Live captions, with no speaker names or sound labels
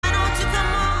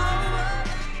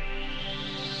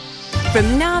From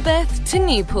Narberth to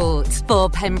Newport for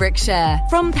Pembrokeshire.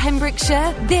 From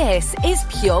Pembrokeshire, this is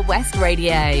Pure West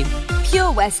Radio.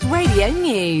 Pure West Radio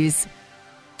News.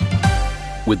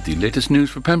 With the latest news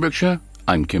for Pembrokeshire,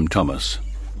 I'm Kim Thomas.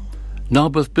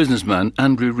 Narberth businessman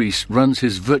Andrew Rees runs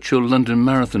his virtual London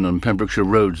Marathon on Pembrokeshire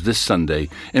roads this Sunday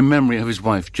in memory of his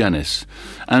wife Janice.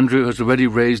 Andrew has already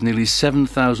raised nearly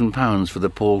 £7,000 for the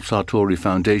Paul Sartori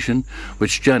Foundation,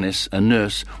 which Janice, a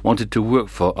nurse, wanted to work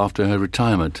for after her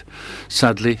retirement.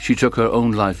 Sadly, she took her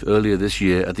own life earlier this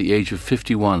year at the age of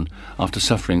 51 after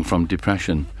suffering from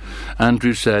depression.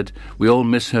 Andrew said, "We all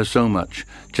miss her so much.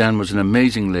 Jan was an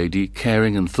amazing lady,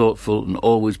 caring and thoughtful and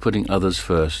always putting others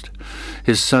first."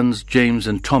 His sons James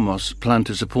and Thomas plan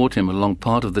to support him along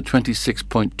part of the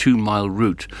 26.2-mile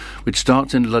route, which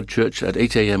starts in Ludchurch at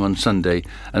 8 a.m. on Sunday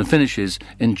and finishes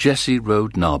in Jesse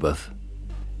Road, Narberth.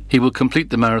 He will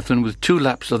complete the marathon with 2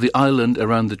 laps of the island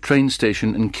around the train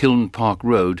station and Kiln Park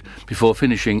Road before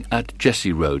finishing at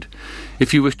Jesse Road.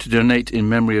 If you wish to donate in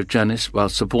memory of Janice while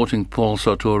supporting Paul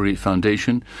Sartori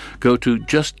Foundation, go to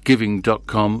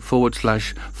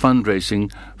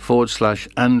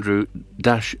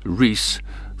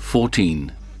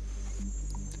justgiving.com/fundraising/Andrew-Rees14.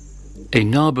 A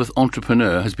Narberth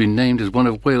entrepreneur has been named as one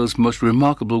of Wales' most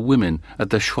remarkable women at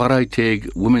the Lawrie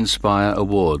Womenspire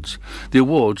Awards. The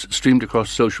awards, streamed across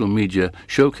social media,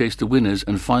 showcase the winners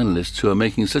and finalists who are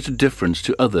making such a difference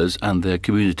to others and their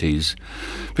communities.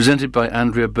 Presented by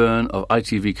Andrea Byrne of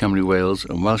ITV Cymru Wales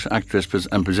and Welsh actress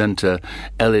and presenter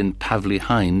Ellen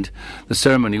Pavley-Hind, the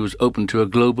ceremony was open to a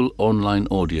global online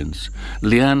audience.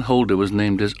 Leanne Holder was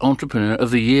named as Entrepreneur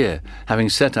of the Year, having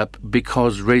set up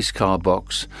Because Race Car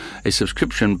Box, a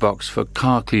subscription box for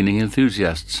car cleaning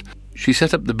enthusiasts. She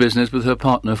set up the business with her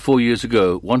partner 4 years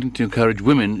ago, wanting to encourage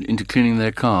women into cleaning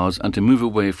their cars and to move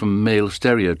away from male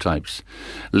stereotypes.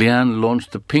 Leanne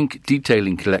launched the Pink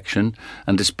Detailing Collection,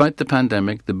 and despite the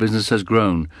pandemic, the business has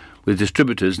grown, with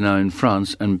distributors now in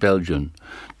France and Belgium.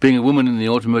 Being a woman in the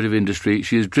automotive industry,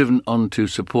 she is driven on to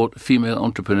support female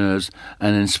entrepreneurs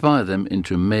and inspire them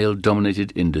into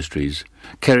male-dominated industries.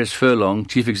 Cerys Furlong,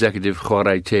 Chief Executive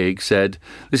Lawrie Teg, said,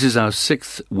 "This is our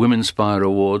 6th Womenspire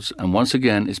Awards, and once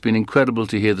again it's been incredible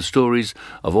to hear the stories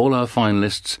of all our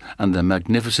finalists and their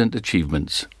magnificent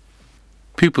achievements."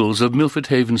 Pupils of Milford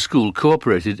Haven School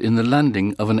cooperated in the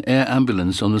landing of an air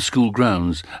ambulance on the school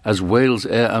grounds as Wales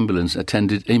Air Ambulance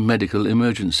attended a medical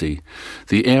emergency.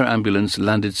 The air ambulance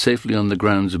landed safely on the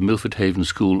grounds of Milford Haven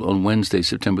School on Wednesday,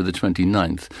 September the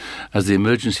 29th, as the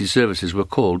emergency services were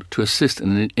called to assist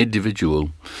an individual.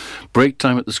 Break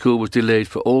time at the school was delayed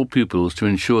for all pupils to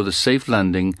ensure the safe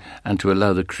landing and to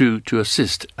allow the crew to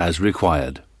assist as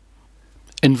required.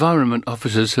 Environment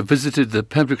officers have visited the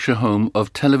Pembrokeshire home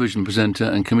of television presenter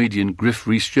and comedian Griff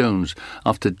Rhys-Jones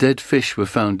after dead fish were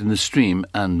found in the stream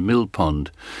and mill pond.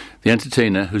 The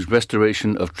entertainer, whose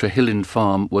restoration of Trehilyn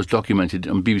Farm was documented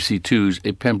on BBC Two's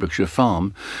A Pembrokeshire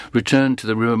Farm, returned to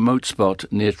the remote spot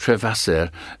near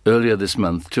Trevasser earlier this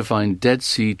month to find dead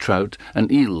sea trout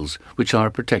and eels, which are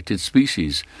a protected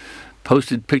species.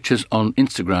 Posted pictures on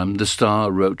Instagram, The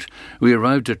Star wrote, "We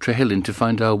arrived at Trehilyn to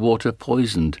find our water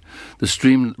poisoned. The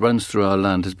stream that runs through our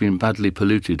land has been badly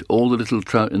polluted. All the little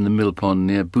trout in the mill pond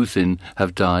near Boothyn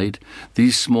have died.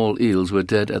 These small eels were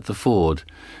dead at the ford.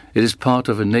 It is part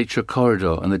of a nature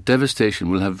corridor, and the devastation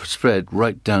will have spread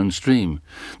right downstream.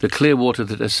 The clear water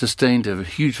that has sustained a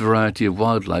huge variety of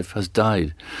wildlife has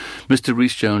died." Mr.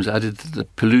 Rhys-Jones added that the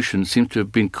pollution seems to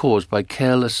have been caused by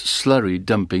careless slurry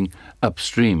dumping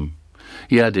upstream.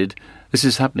 He added, "This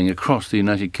is happening across the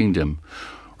United Kingdom."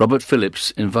 Robert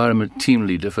Phillips, Environment Team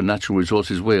Leader for Natural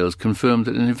Resources Wales, confirmed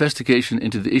that an investigation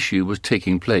into the issue was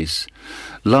taking place.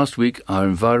 Last week, our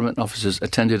environment officers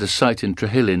attended a site in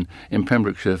Trehilyn in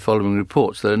Pembrokeshire following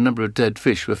reports that a number of dead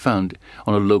fish were found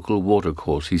on a local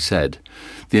watercourse, he said.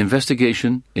 The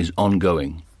investigation is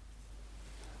ongoing.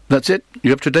 That's it.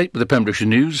 You're up to date with the Pembrokeshire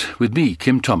News with me,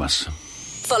 Kim Thomas.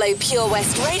 Follow Pure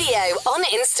West Radio on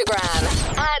Instagram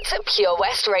at Pure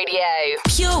West Radio.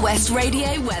 Pure West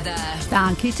Radio weather.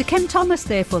 Thank you to Kim Thomas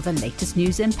there for the latest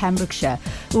news in Pembrokeshire.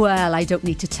 Well, I don't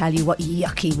need to tell you what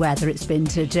yucky weather it's been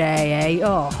today, eh?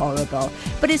 Oh, horrible.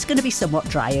 But it's going to be somewhat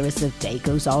drier as the day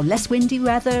goes on. Less windy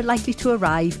weather likely to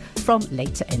arrive from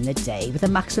later in the day with a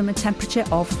maximum temperature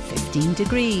of 15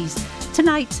 degrees.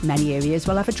 Tonight, many areas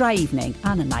will have a dry evening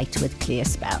and a night with clear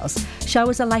spells.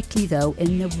 Showers are likely, though,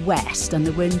 in the west, and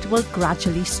the wind will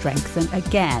gradually strengthen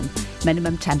again.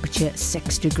 Minimum temperature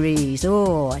 6 degrees.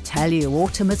 Oh, I tell you,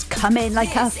 autumn has come in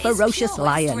like a ferocious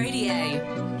lion.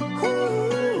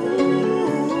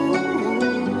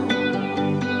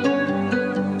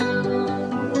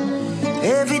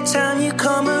 Every time you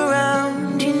come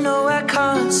around, and you know I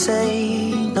can't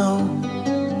say no.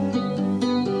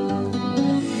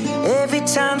 Every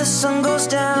time the sun goes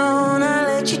down, I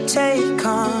let you take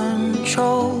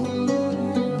control.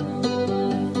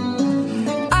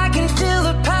 I can feel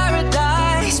the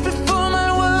paradise before my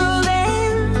world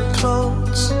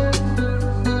implodes.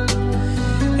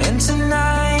 And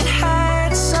tonight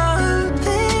had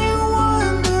something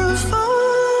wonderful.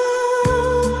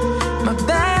 My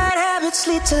bad habits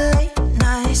lead to late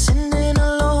nights, sitting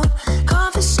alone,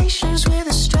 conversations with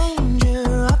a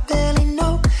stranger I barely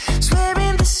know,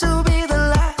 swearing this will be the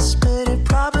last, but it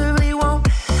probably won't.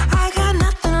 I got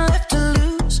nothing left to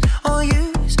lose or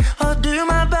use or do.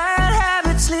 My bad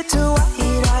habits lead to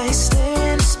white eyes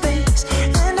staring into space,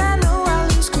 and I know I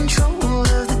lose control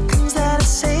of the things that I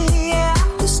say. Yeah, I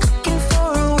was looking for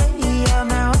a way out,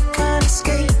 now I can't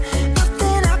escape.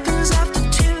 Nothing happens after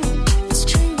two. It's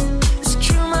true, it's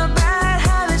true. My bad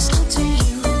habits lead to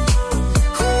you.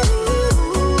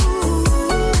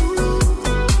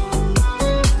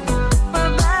 My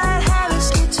bad habits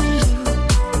lead to you.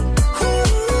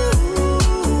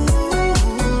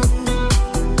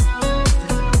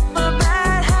 My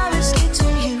bad habits lead to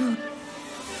you.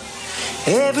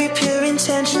 Every pure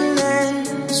intention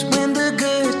ends when the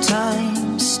good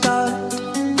times start.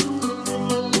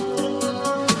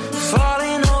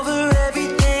 Falling over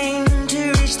everything to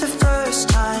reach the first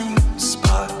time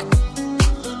spark.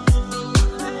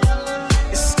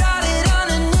 It started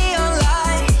under neon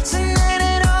lights and then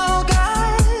it all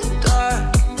got dark.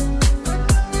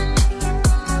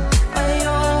 I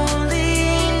only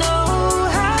know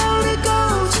how to go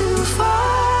too far.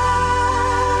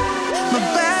 My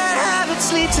bad habits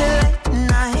lead to late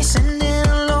nights, sitting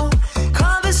alone,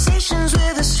 conversations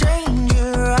with a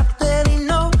stranger I barely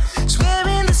know,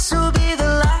 swearing this will be the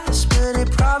last, but it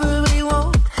probably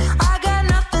won't. I got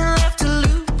nothing left to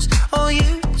lose or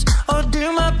use or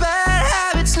do. My bad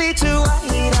habits lead to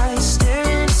white eyes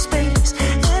staring into space,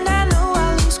 and I know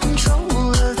I lose control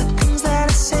of the things that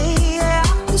I say. Yeah,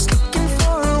 I was looking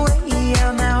for a way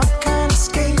out, now I can't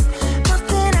escape.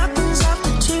 Nothing happens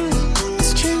after two.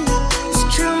 It's true, it's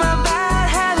true. My bad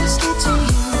habits lead to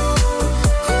you.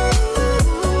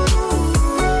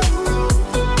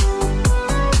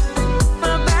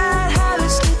 My bad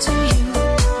habits lead to you.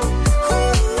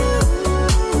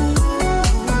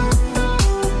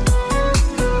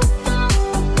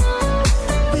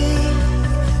 We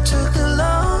took a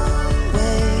long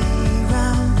way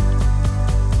round,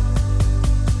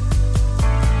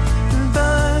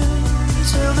 burned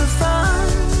till the fun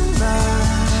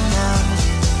ran out.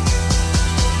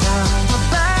 Now my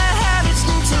bad habits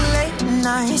lead to late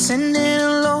nights, sitting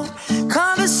alone,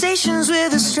 conversations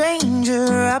with a stranger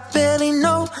I barely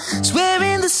know,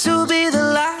 swearing this will be the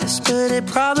last, but it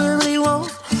probably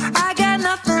won't. I got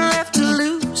nothing left to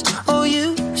lose or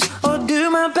use or do.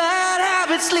 My bad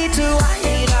habits lead to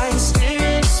white eyes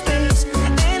staring into space,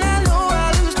 and I know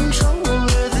I lose control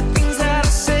of the things that I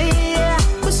say. Yeah,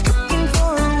 I was looking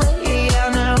for a way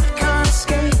out, now I can't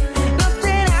escape.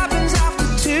 Nothing happens after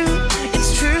two.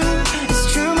 It's true, it's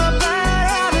true. My bad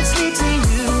habits lead to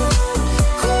you.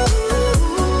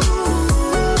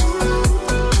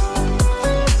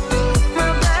 My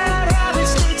bad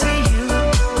habits lead to you.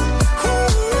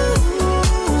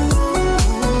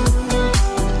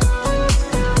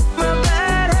 My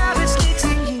bad habits lead to you.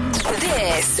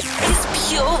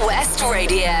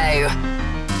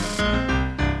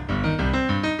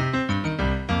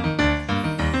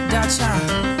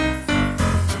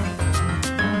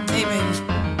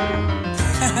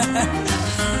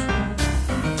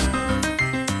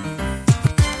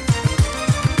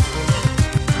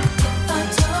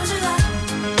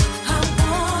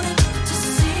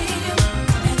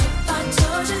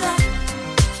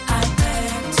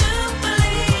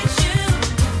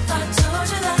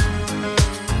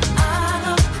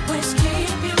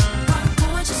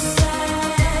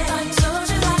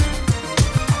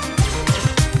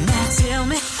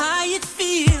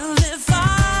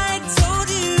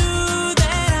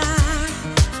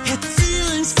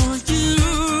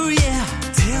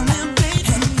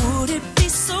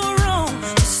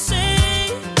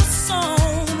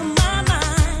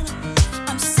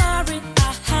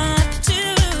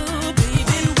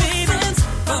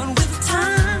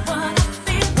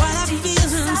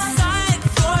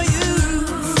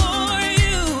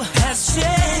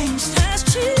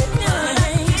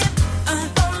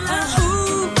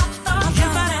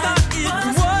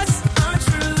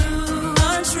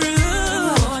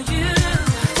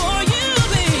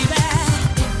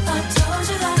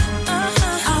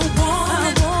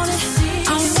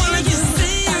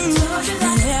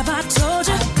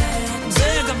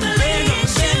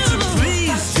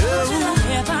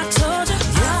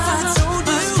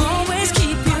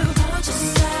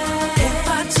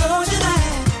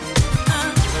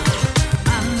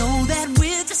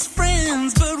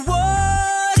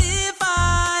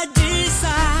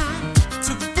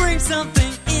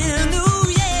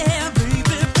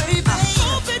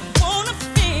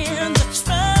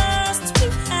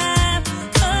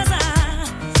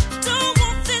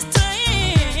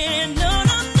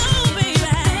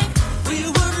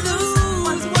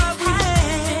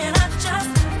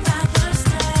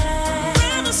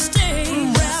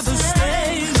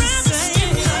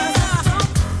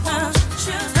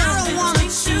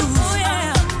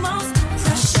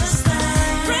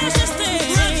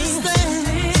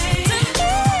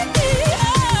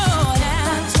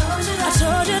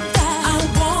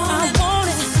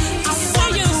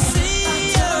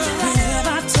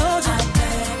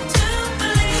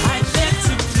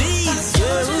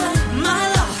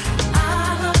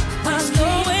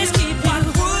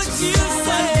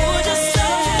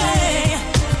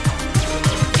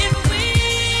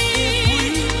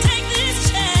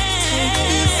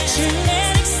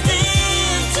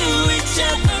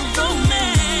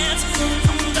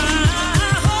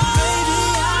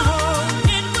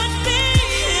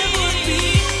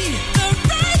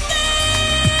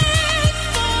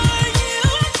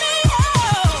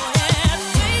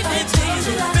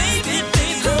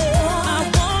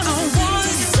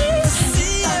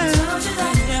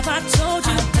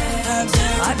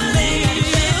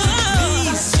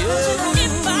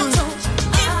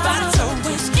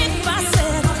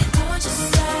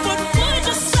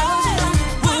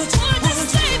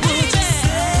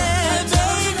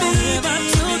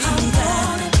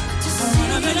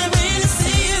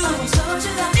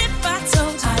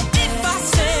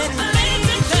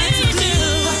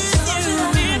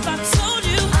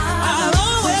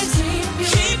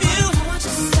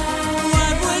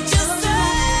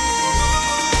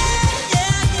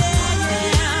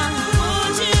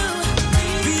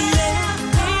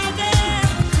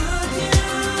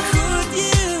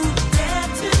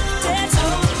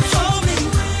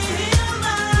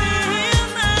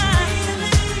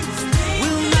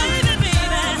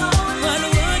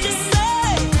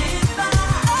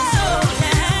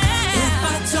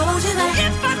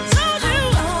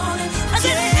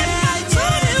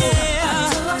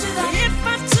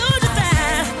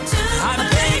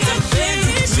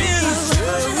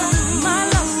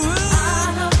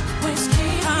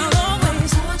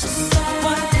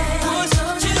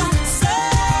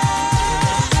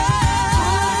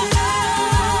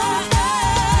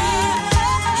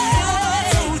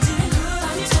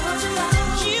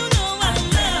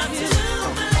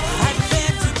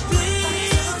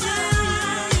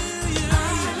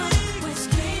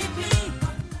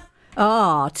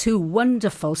 two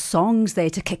wonderful songs there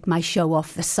to kick my show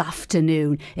off this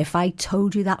afternoon. If I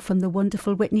told you that from the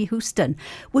wonderful Whitney Houston,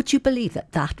 would you believe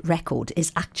that that record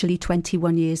is actually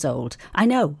 21 years old? I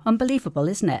know, unbelievable,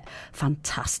 isn't it?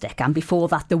 Fantastic. And before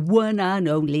that, the one and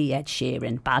only Ed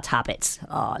Sheeran, Bad Habits.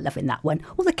 Oh, loving that one.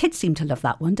 All the kids seem to love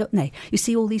that one, don't they? You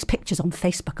see all these pictures on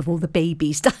Facebook of all the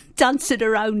babies dancing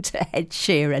around to Ed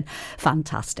Sheeran.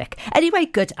 Fantastic. Anyway,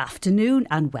 good afternoon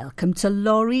and welcome to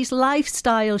Lawrie's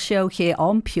Lifestyle Show here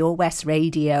on Pure West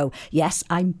Radio. Yes,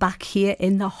 I'm back here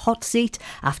in the hot seat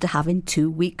after having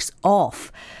 2 weeks off.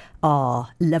 Oh,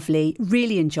 lovely.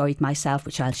 Really enjoyed myself,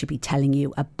 which I shall be telling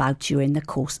you about during the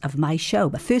course of my show.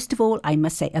 But first of all, I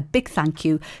must say a big thank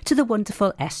you to the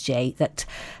wonderful SJ that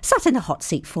sat in the hot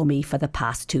seat for me for the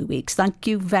past 2 weeks. Thank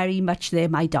you very much there,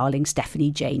 my darling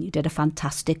Stephanie Jane. You did a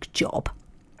fantastic job.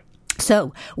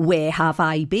 So, where have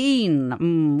I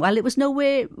been? Well, it was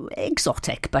nowhere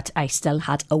exotic, but I still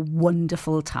had a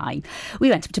wonderful time. We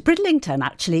went up to Bridlington,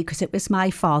 actually, because it was my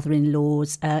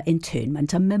father-in-law's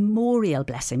interment, a memorial,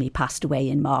 bless him. He passed away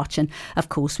in March. And, of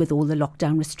course, with all the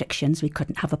lockdown restrictions, we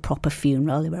couldn't have a proper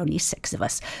funeral. There were only 6 of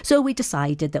us. So we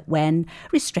decided that when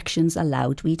restrictions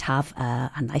allowed, we'd have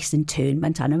a nice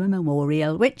interment and a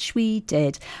memorial, which we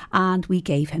did. And we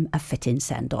gave him a fitting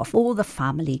send-off. All the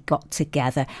family got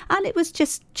together and it was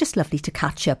just lovely to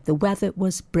catch up. The weather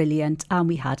was brilliant and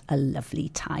we had a lovely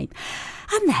time.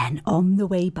 And then on the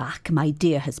way back, my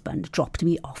dear husband dropped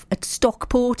me off at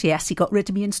Stockport. Yes, he got rid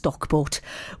of me in Stockport.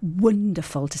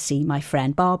 Wonderful to see my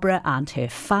friend Barbara and her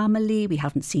family. We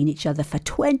haven't seen each other for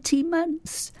 20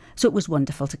 months. So it was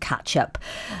wonderful to catch up.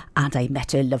 And I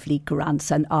met her lovely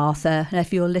grandson, Arthur. And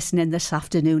if you're listening this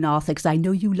afternoon, Arthur, because I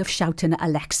know you love shouting at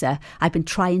Alexa, I've been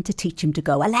trying to teach him to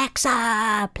go,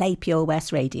 Alexa, play Pure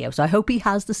West Radio. So I hope he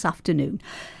has this afternoon,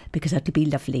 because it'll be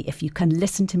lovely if you can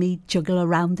listen to me juggle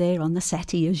around there on the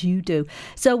settee as you do.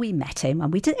 So we met him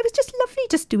and it was just lovely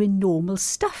just doing normal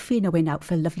stuff, went out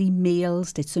for lovely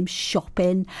meals, did some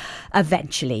shopping,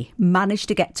 eventually managed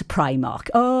to get to Primark.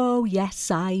 Oh, yes,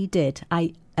 I did.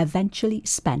 I eventually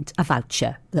spent a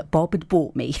voucher that Bob had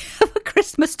bought me for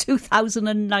Christmas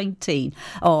 2019.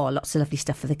 Oh, lots of lovely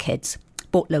stuff for the kids.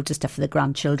 Bought loads of stuff for the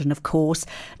grandchildren, of course.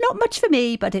 Not much for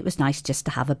me, but it was nice just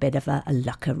to have a bit of a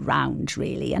look around,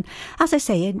 really. And as I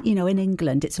say, in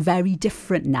England, it's very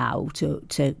different now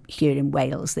to here in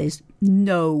Wales. There's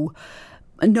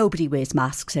nobody wears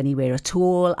masks anywhere at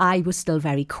all. I was still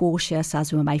very cautious,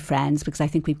 as were my friends, because I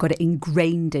think we've got it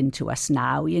ingrained into us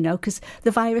now, because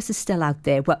the virus is still out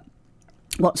there. But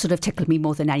what sort of tickled me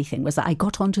more than anything was that I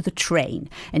got onto the train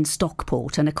in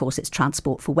Stockport, and of course it's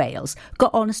Transport for Wales.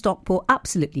 Got on a Stockport,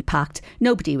 absolutely packed,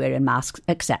 nobody wearing masks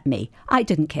except me. I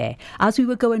didn't care. As we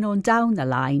were going on down the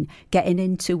line, getting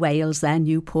into Wales then,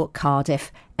 Newport,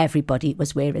 Cardiff, everybody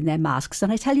was wearing their masks.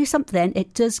 And I tell you something,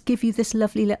 it does give you this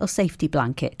lovely little safety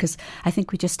blanket, because I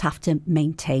think we just have to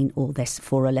maintain all this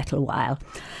for a little while.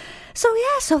 So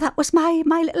that was my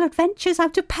little adventures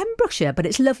out of Pembrokeshire. But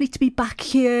it's lovely to be back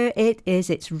here. It is.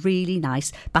 It's really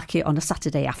nice. Back here on a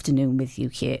Saturday afternoon with you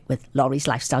here with Lawrie's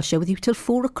Lifestyle Show with you till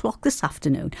 4 o'clock this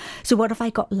afternoon. So what have I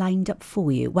got lined up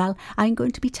for you? Well, I'm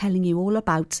going to be telling you all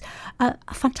about a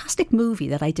fantastic movie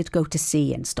that I did go to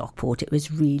see in Stockport. It was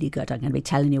really good. I'm going to be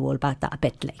telling you all about that a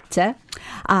bit later.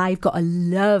 I've got a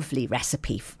lovely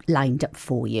recipe lined up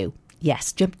for you.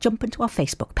 Yes, jump into our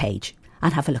Facebook page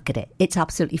and have a look at it. It's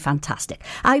absolutely fantastic.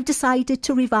 I've decided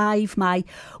to revive my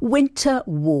winter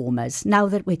warmers. Now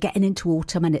that we're getting into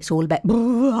autumn and it's all about,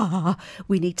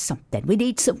 we need something. We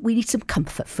need some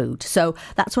comfort food. So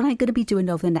that's what I'm going to be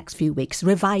doing over the next few weeks,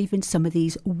 reviving some of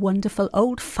these wonderful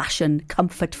old-fashioned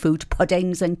comfort food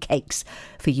puddings and cakes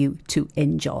for you to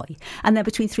enjoy. And then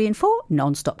between 3 and 4,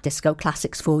 non-stop disco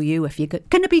classics for you. If you're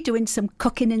going to be doing some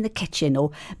cooking in the kitchen, or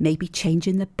maybe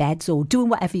changing the beds, or doing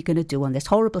whatever you're going to do on this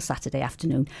horrible Saturday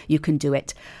afternoon, you can do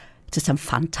it to some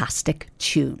fantastic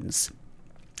tunes.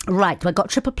 Right, I've got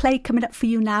Triple Play coming up for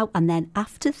you now, and then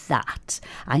after that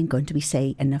I'm going to be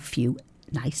saying a few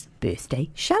nice birthday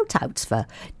shout outs for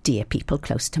dear people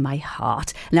close to my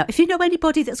heart. Now, if you know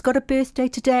anybody that's got a birthday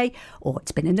today, or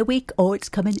it's been in the week, or it's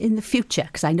coming in the future,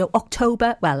 because I know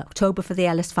October for the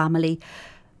Ellis family,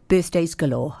 birthdays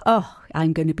galore. Oh,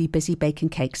 I'm going to be busy baking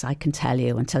cakes, I can tell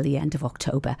you, until the end of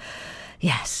October.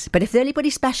 Yes, but if there's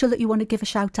anybody special that you want to give a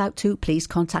shout out to, please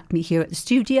contact me here at the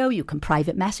studio. You can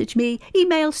private message me,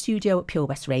 email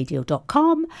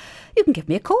studio@purewestradio.com. You can give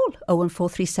me a call,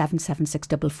 01437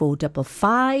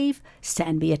 764455.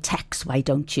 Send me a text, why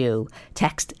don't you?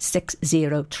 Text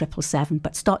 60777,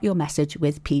 but start your message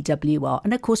with PWR.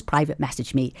 And of course, private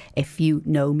message me if you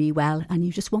know me well and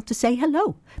you just want to say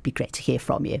hello. It'd be great to hear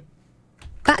from you.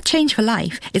 That change for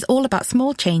life is all about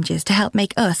small changes to help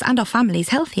make us and our families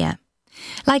healthier.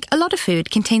 Like, a lot of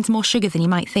food contains more sugar than you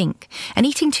might think, and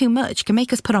eating too much can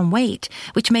make us put on weight,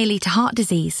 which may lead to heart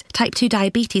disease, type 2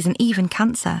 diabetes and even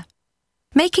cancer.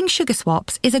 Making sugar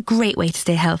swaps is a great way to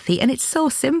stay healthy, and it's so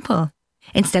simple.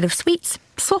 Instead of sweets,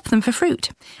 swap them for fruit.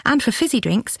 And for fizzy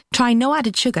drinks, try no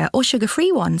added sugar or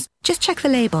sugar-free ones. Just check the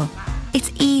label.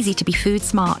 It's easy to be food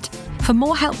smart. For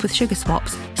more help with sugar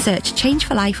swaps, search Change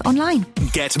for Life online.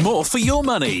 Get more for your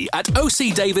money at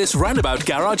OC Davis Roundabout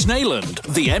Garage Neyland,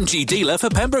 the MG dealer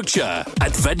for Pembrokeshire.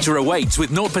 Adventure awaits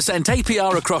with 0%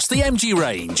 APR across the MG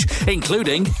range,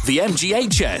 including the MG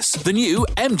HS, the new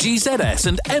MG ZS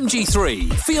and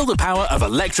MG3. Feel the power of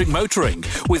electric motoring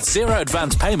with zero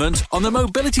advance payment on the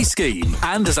mobility scheme.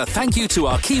 And as a thank you to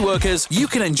our key workers, you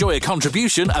can enjoy a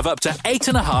contribution of up to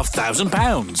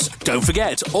 £8,500. Don't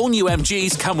forget, all new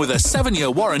MGs come with a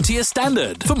 7-year warranty as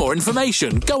standard. For more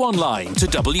information, go online to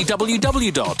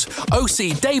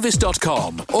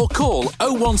www.ocdavis.com or call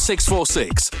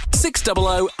 01646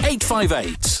 600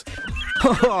 858.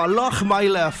 Oh,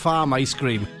 Lochmeyler Farm Ice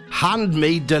Cream.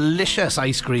 Handmade delicious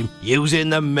ice cream using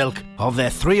the milk of their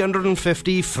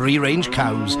 350 free-range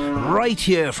cows right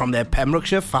here from their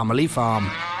Pembrokeshire family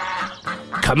farm.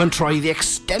 Come and try the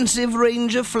extensive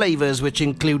range of flavours which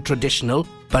include traditional,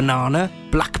 banana,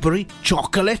 blackberry,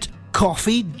 chocolate,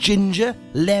 coffee, ginger,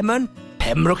 lemon,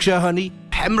 Pembrokeshire honey,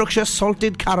 Pembrokeshire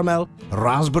salted caramel,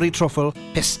 raspberry truffle,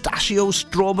 pistachio,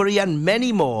 strawberry and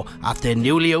many more at their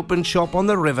newly opened shop on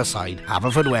the Riverside,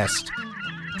 Haverfordwest.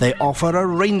 They offer a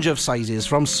range of sizes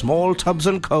from small tubs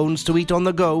and cones to eat on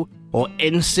the go or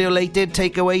insulated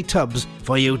takeaway tubs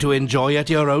for you to enjoy at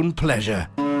your own pleasure.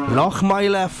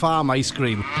 Lochmeyler Farm Ice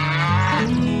Cream.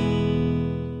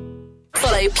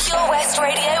 Follow Pure West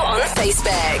Radio on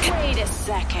Facebook. Wait a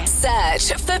second.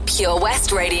 Search for Pure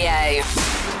West Radio.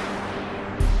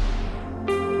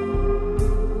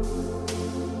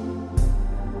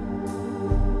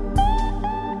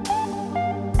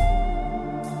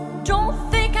 Don't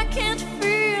think I can't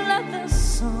feel like there's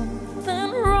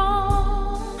something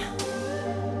wrong.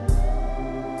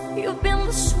 You've been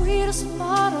the sweetest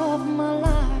part of my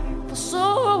life for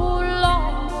so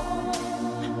long.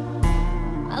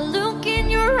 I look in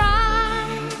your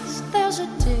eyes, there's a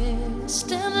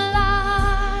distant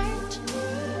light,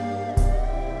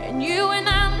 and you and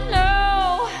I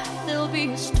know there'll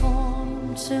be a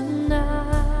storm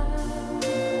tonight.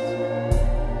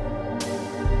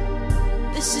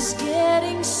 This is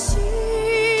getting serious.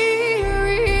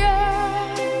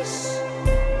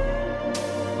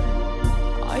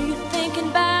 Are you thinking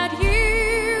about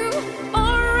you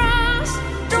or us?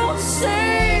 Don't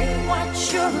say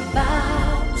what you're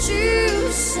about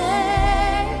to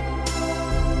say.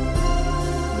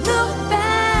 Look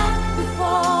back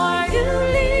before you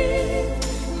leave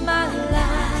my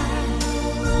life.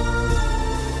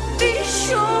 Be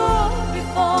sure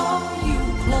before you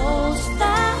close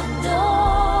that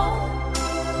door,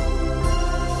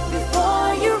 before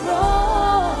you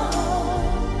roll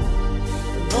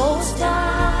those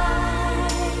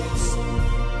dice.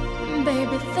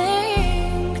 Baby,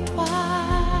 think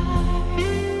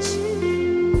twice.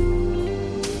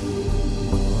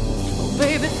 Oh,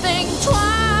 baby, think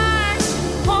twice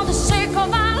for the sake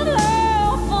of our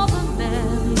love, for the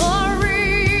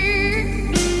memory,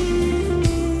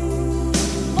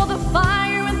 for the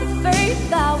fire and the faith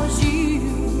that was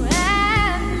you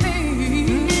and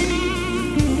me.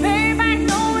 Babe, I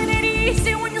know it ain't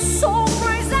easy when your soul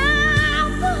cries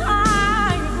out the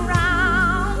higher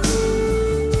ground.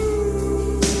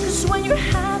 'Cause when you're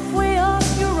halfway up,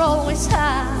 you're always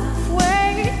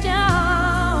halfway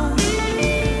down.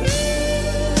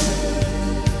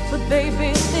 But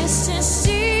baby, this is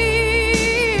serious.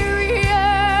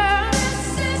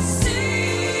 This is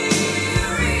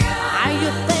serious. Are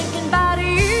you thinking about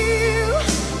you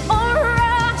or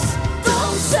us?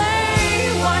 Don't say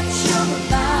what you're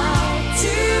about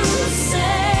to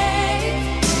say.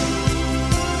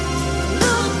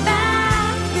 Look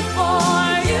back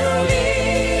before you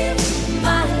leave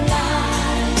my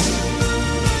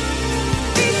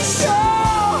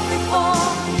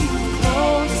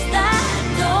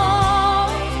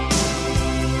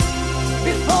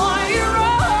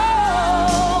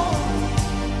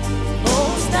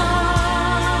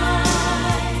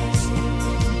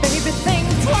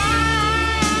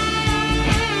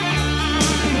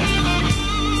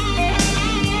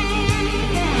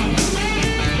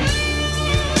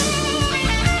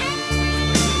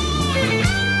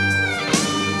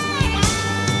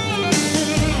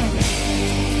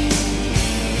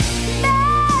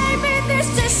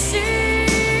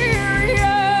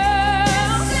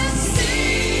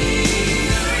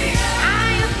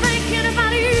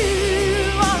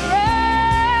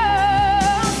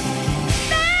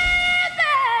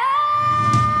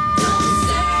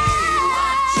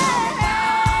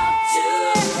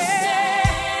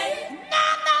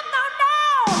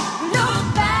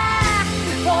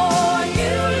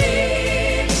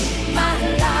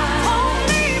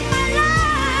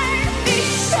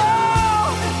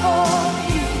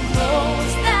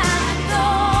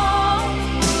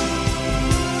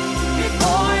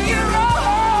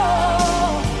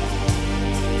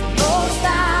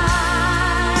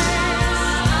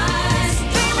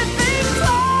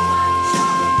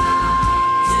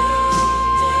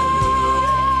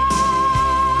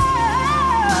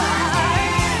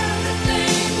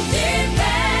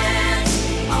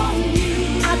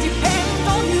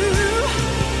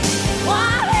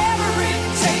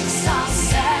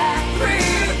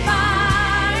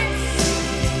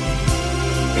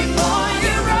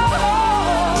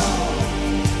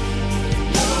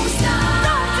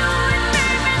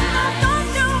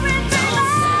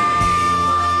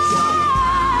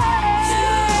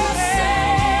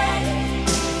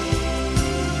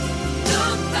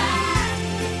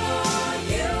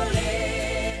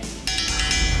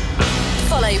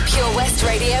Follow Pure West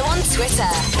Radio on Twitter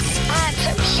at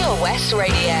Pure West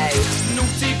Radio.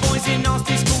 Naughty boys in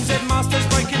nasty schools, headmasters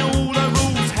breaking all the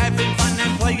rules, having fun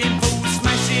and playing fools,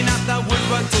 smashing up the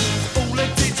woodwork tools. All the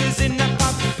teachers in the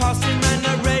pub, passing round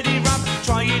a ready rub,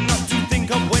 trying not to think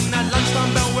of when the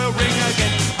lunchtime bell will ring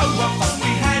again. Oh, what fun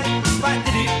we had, but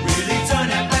did it really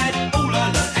turn out bad? All I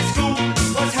learnt at school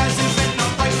was hasn't meant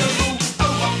not break the rule.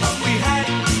 Oh, what fun we had,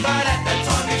 but at the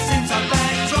time it seemed so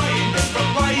bad, trying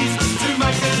different ways to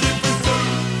make a difference too.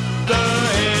 The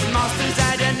headmasters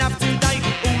had enough today,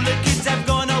 all the kids have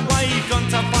gone away, gone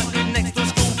to fight with next to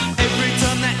school. Every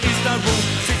term that is the rule,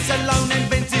 sits alone and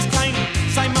bends his cane,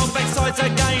 same old backsides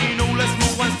again, all the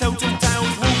small ones tell two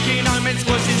tales, walking home and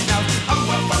squashing snails. Oh,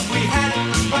 what fun we had,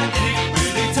 but did it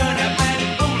really turn out bad?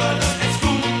 All I learnt at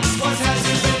school was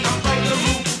hasn't been not break the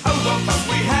rule. Oh, what fun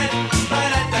we had, but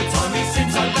at the time it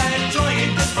seemed so bad,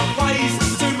 trying different ways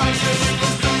to make a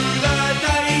difference through the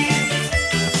days.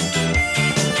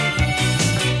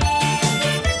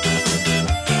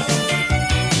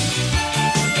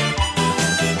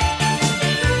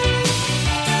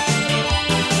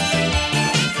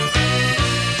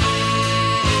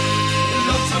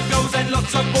 Lots of girls and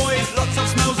lots of boys, lots of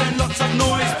smells and lots of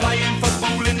noise, playing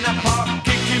football in the park,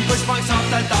 kicking push bikes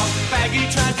after dark, baggy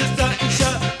trousers, dirty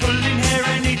shirt, pulling hair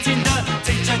and eating dirt.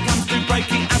 Teacher comes to break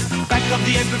it up, back of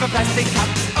the head with a plastic cup.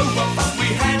 Oh, what fun we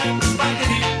had, but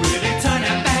did it really turn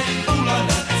out bad? All I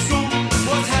learnt at school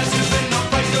was hasn't been not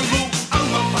break the rule. Oh,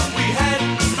 what fun we had,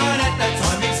 but at that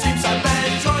time it seemed so bad,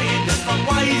 trying different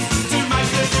ways to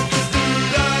make a difference through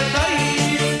the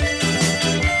days.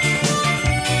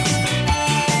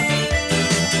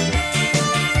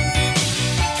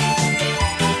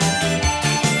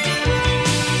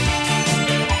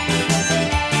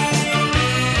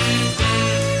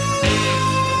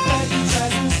 Baggy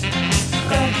trousers,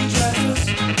 baggy trousers,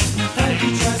 baggy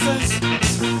trousers.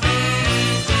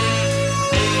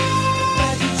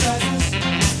 Baggy trousers,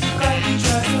 baggy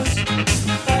trousers,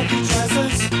 baggy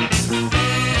trousers.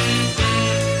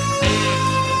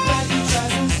 Baggy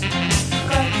trousers,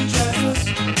 baggy trousers,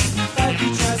 baggy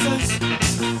trousers.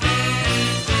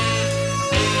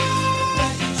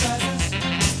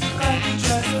 Baggy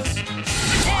trousers.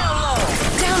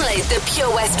 Download the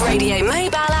Pure West Radio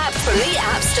mobile app from the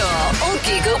App Store or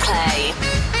Google Play.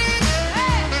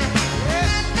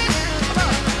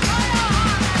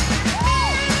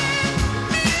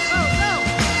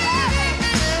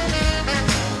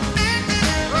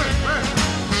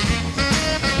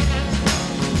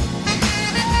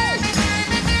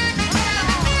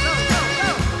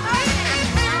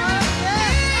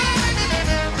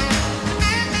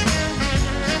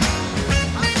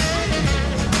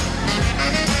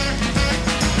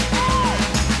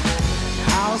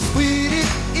 How sweet it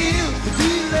is to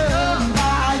be loved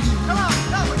by you.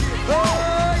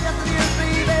 Oh, yes it is,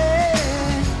 baby.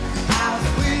 How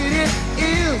sweet it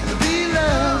is to be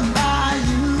loved by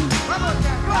you.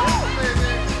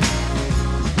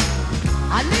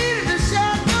 I needed to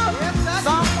shelter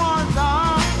someone's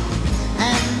arms,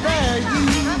 and there you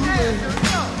were.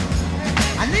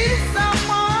 I needed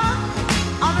someone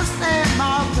understand my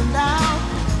ups and downs,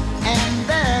 and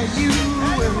there you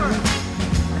were.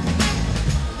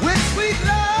 With sweet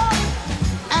love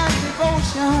and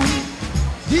devotion,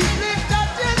 deeply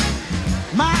touches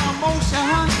my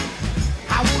emotion.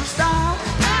 I won't stop.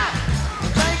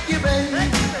 Thank you, baby.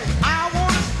 I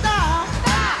won't stop.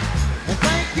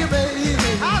 Thank you, baby.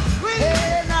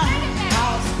 Hey, now,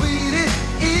 how sweet it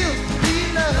is to be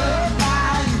loved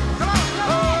by you.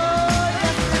 Oh,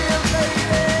 yes it is,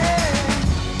 baby.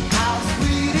 How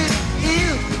sweet it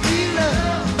is to be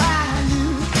loved by you.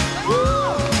 Woo.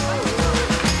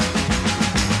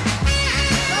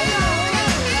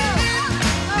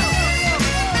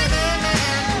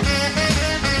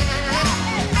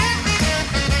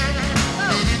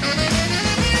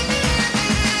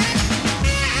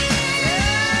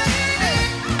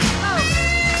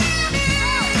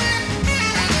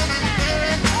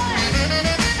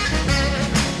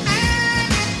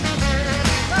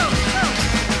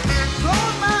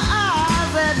 Close my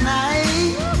eyes at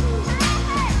night,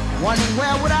 wondering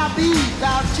where would I be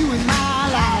without you in my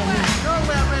life.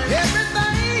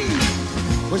 Everything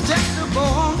was just a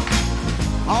bore.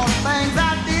 All the things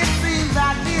I did, things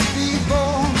I did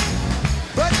before.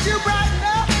 But you brighten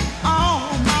up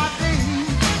all my days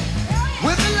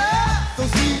with a love so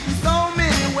sweet in so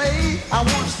many ways. I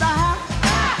won't stop.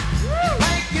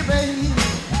 Thank you, baby.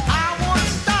 I won't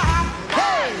stop.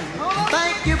 Hey,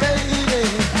 thank you, baby.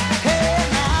 Hey,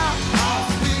 now, how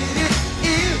sweet it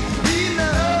is to be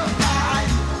loved by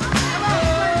you. Oh,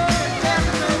 tell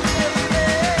me, baby,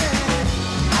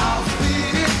 how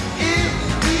sweet it is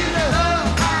to be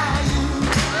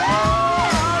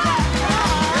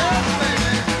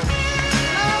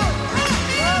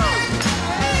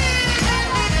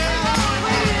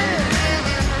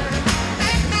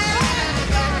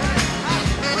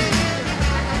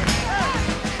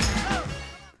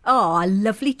Oh, a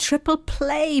lovely triple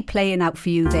play playing out for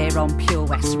you there on Pure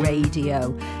West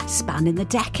Radio. Spanning the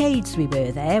decades we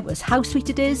were there was How Sweet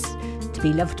It Is to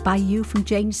Be Loved by You from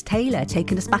James Taylor,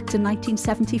 taking us back to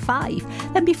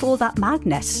 1975. Then before that,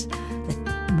 Madness,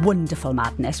 the wonderful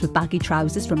Madness with Baggy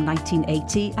Trousers from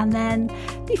 1980. And then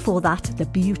before that, the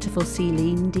beautiful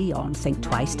Celine Dion, Think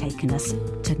Twice, taking us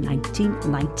to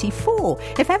 1994.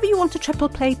 If ever you want a triple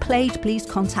play played, please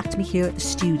contact me here at the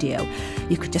studio.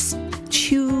 You could just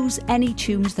choose any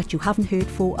tunes that you haven't heard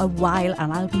for a while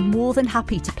and I'll be more than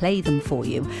happy to play them for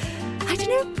you. I don't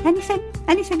know,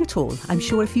 anything at all. I'm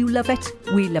sure if you love it,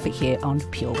 we love it here on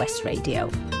Pure West Radio.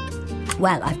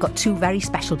 Well, I've got two very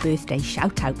special birthday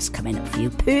shout-outs coming up for you.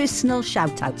 Personal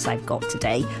shout-outs I've got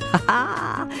today.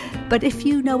 But if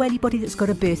you know anybody that's got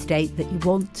a birthday that you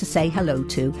want to say hello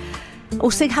to, or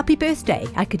sing happy birthday.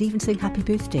 I could even sing happy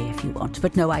birthday if you want,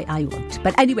 but no, I won't.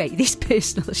 But anyway, these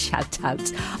personal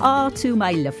shout-outs are to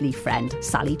my lovely friend,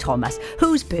 Sally Thomas,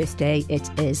 whose birthday it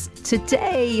is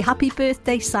today. Happy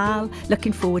birthday, Sal.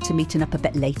 Looking forward to meeting up a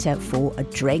bit later for a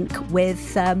drink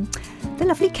with the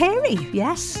lovely Carey,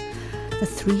 yes. The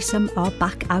threesome are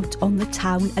back out on the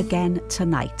town again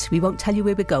tonight. We won't tell you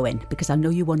where we're going because I know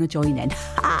you want to join in.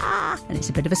 And it's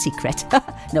a bit of a secret.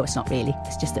 No, it's not really.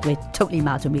 It's just that we're totally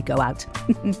mad when we go out.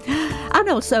 And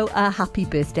also a happy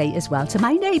birthday as well to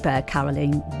my neighbour,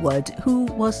 Caroline Wood, who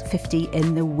was 50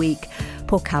 in the week.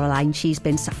 Poor Caroline, she's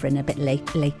been suffering a bit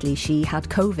lately. She had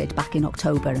COVID back in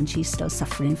October and she's still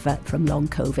suffering from long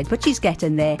COVID. But she's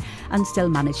getting there and still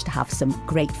managed to have some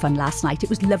great fun last night. It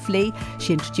was lovely.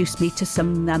 She introduced me to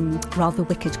some rather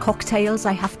wicked cocktails,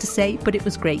 I have to say. But it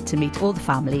was great to meet all the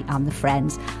family and the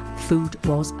friends. Food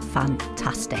was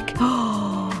fantastic.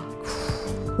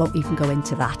 Won't even go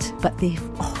into that. But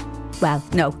well,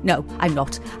 no, I'm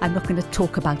not. I'm not going to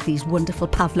talk about these wonderful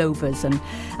pavlovas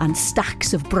and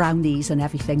stacks of brownies and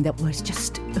everything that was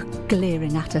just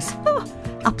glaring at us.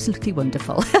 Absolutely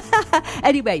wonderful.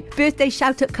 Anyway, birthday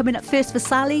shout-out coming up first for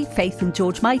Sally, Faith from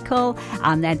George Michael,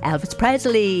 and then Elvis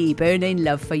Presley, Burning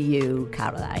Love for You,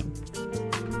 Caroline.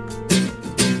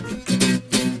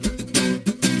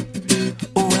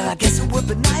 Well, I guess it would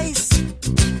be nice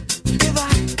if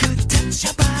I could touch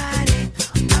your body.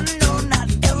 I know not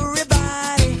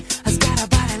everybody has got a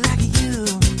body like you,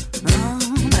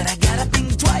 but I gotta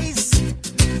think twice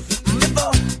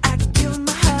before I give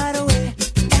my heart away.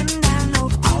 And I know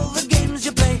all the games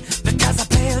you play because I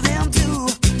play them too.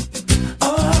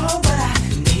 Oh, but I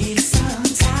need some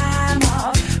time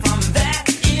off from that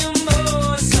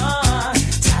emotion.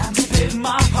 Time to pick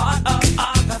my heart up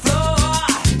off the floor.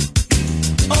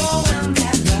 Oh, when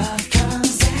that love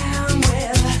comes down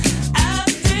with a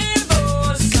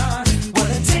devotion,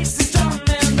 well, it takes a strong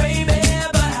man, baby,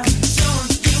 but I'm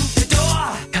showing you the door.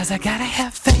 'Cause I gotta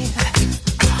have faith. I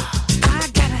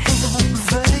gotta have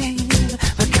faith.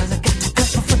 Because I got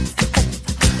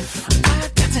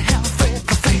to have faith.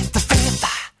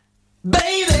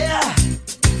 Baby,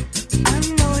 I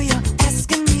know you're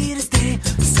asking me to stay.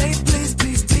 Say please,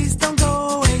 please, please don't go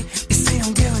away. You say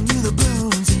I'm giving you the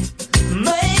blues.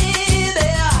 Maybe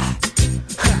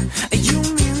you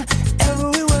mean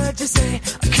every word you say.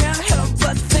 I can't help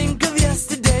but think of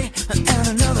yesterday and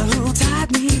another who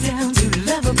tied me down to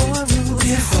lover boy rules.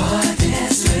 Before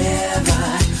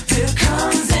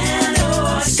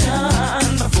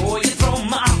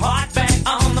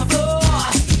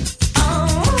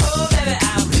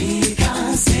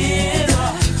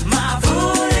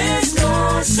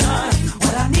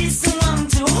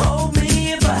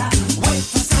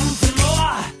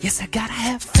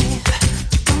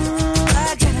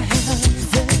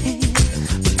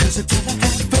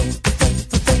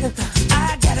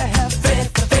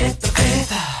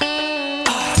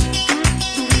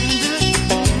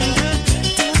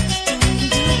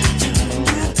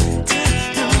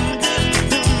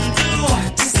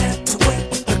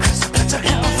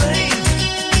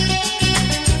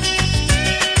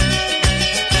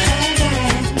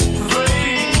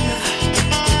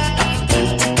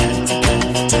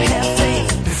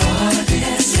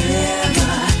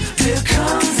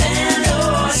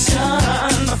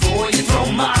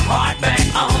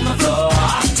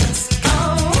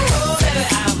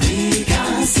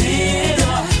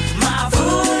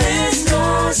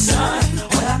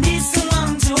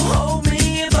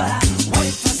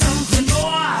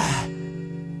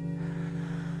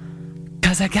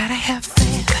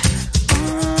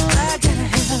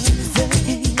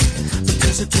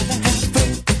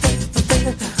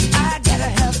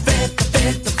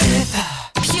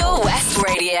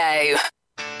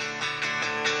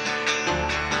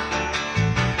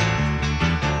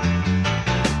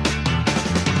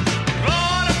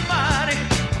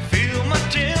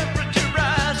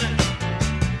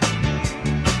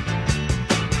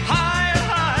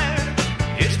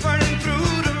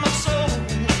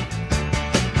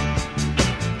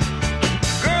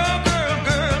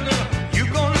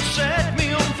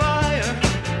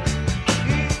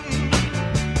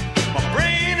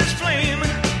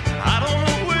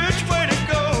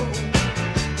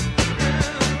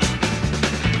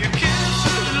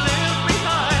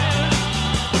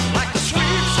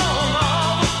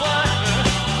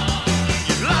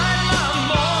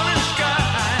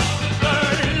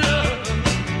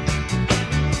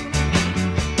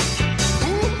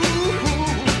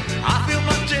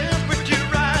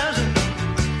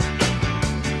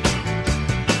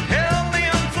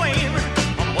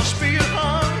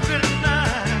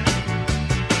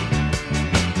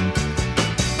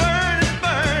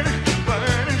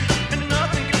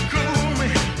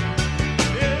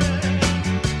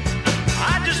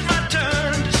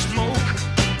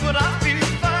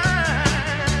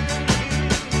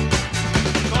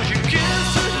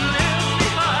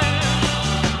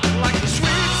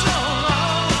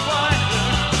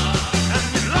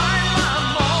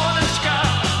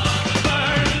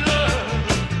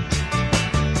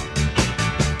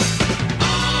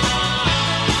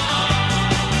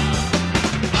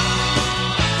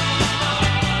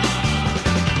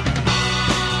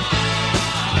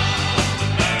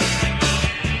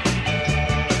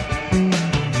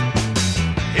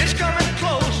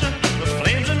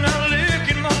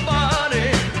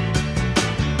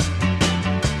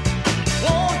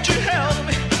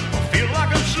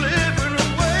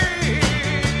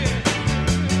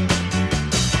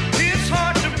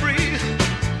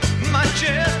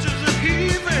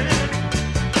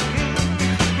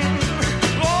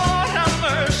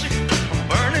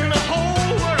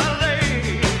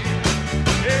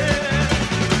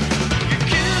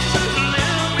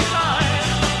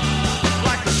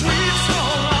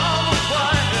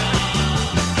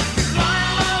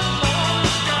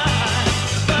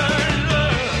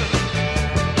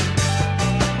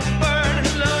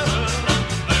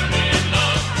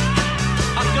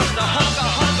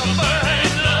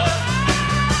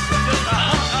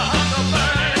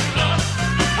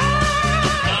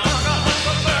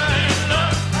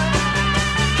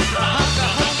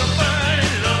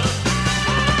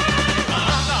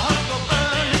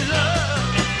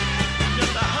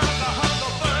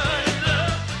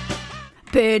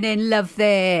burning love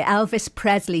there. Elvis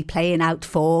Presley playing out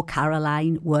for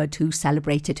Caroline Wood, who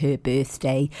celebrated her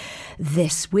birthday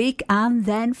this week. And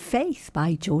then Faith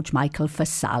by George Michael for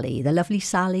Sally. The lovely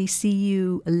Sally, see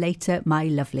you later, my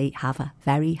lovely. Have a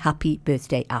very happy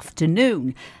birthday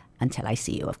afternoon. Until I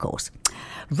see you, of course.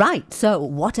 Right, so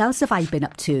what else have I been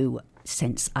up to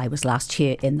since I was last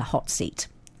here in the hot seat?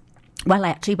 Well, I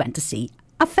actually went to see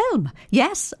a film.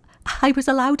 Yes, I was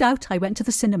allowed out. I went to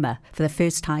the cinema for the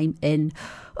first time in,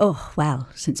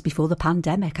 since before the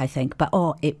pandemic, I think. But,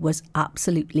 it was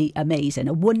absolutely amazing.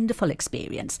 A wonderful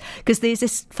experience. Because there's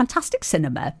this fantastic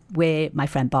cinema where my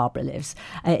friend Barbara lives.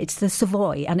 It's the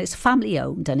Savoy, and it's family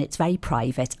owned, and it's very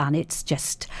private, and it's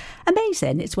just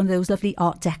amazing. It's one of those lovely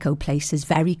Art Deco places,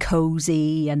 very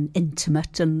cosy and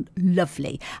intimate and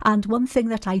lovely. And one thing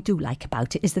that I do like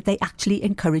about it is that they actually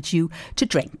encourage you to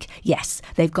drink. Yes,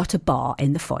 they've got a bar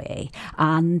in the foyer.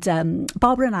 And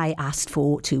Barbara and I asked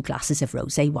for 2 glasses of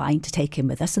rosé wine to take in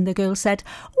with us, and the girl said,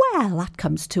 well, that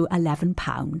comes to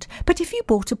 £11, but if you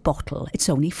bought a bottle it's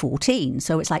only 14.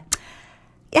 So it's like,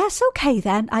 yes, okay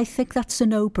then, I think that's a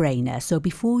no-brainer. So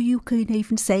before you can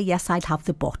even say yes, I'd have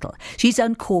the bottle, she's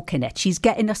uncorking it, she's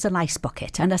getting us an ice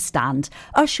bucket and a stand,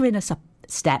 ushering us up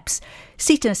steps,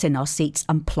 seating us in our seats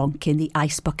and plonking the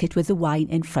ice bucket with the wine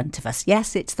in front of us.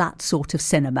 Yes, it's that sort of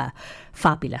cinema.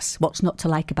 Fabulous. What's not to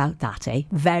like about that, eh?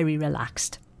 Very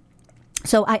relaxed.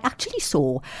 So I actually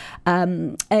saw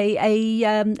a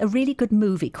really good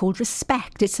movie called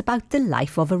Respect. It's about the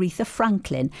life of Aretha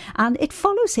Franklin, and it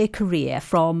follows her career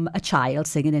from a child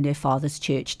singing in her father's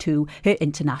church to her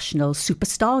international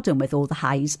superstardom with all the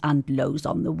highs and lows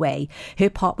on the way. Her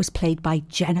part was played by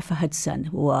Jennifer Hudson.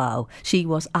 Wow, she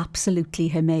was absolutely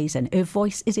amazing. Her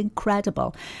voice is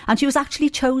incredible, and she was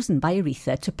actually chosen by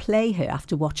Aretha to play her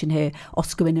after watching her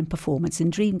Oscar-winning performance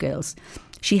in Dreamgirls.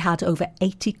 She had over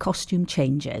 80 costume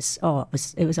changes.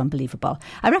 It was unbelievable.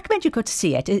 I recommend you go to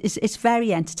see it. It's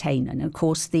very entertaining. And of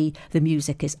course, the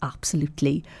music is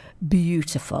absolutely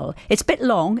beautiful. It's a bit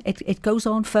long. It goes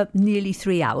on for nearly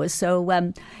 3 hours. So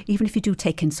even if you do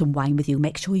take in some wine with you,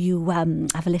 make sure you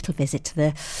have a little visit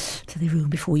to the room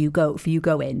before you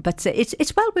go in. But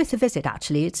it's well worth a visit.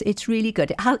 Actually, it's really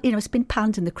good. It's been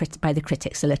panned by the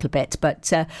critics a little bit,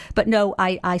 but no,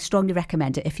 I strongly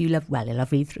recommend it if you love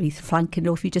Aretha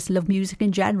Franklin, or if you just love music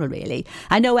in general. Really,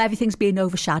 I know everything's being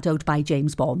overshadowed by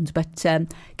James Bond, but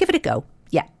give it a go.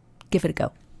 Yeah, give it a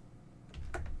go.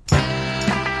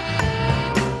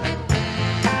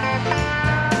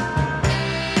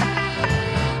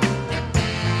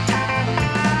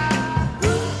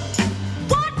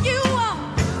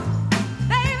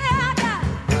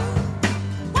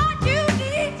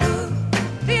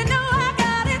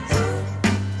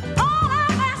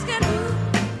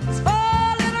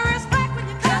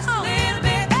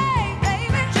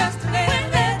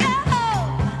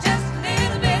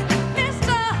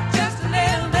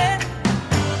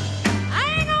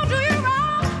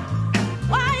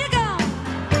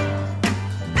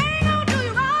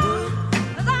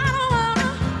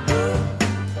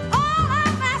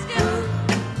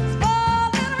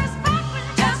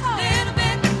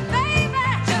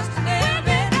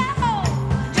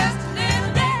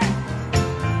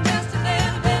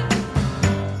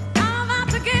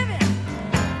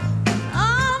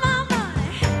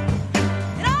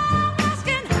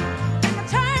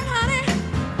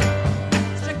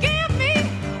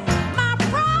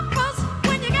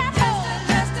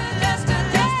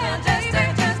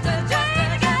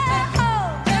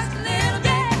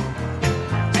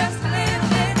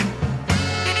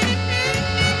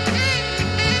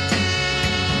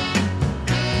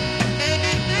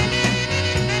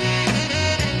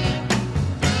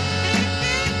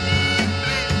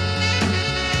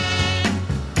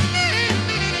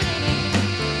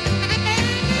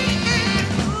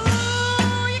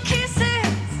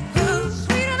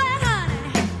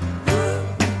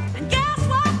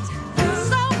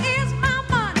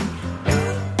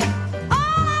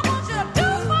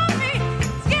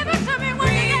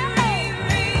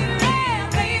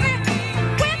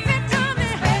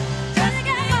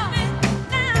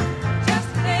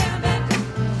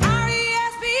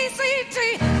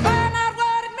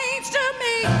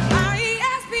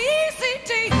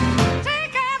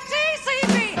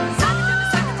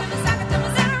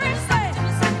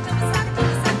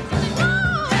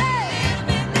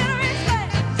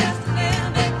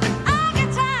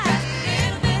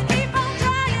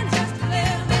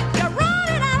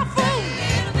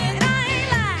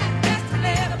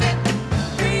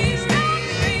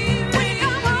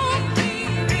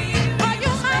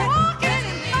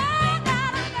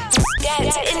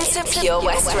 Pure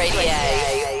West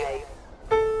Radio.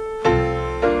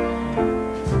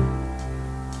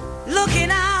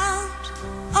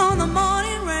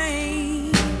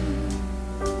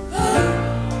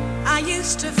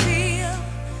 used to feel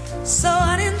so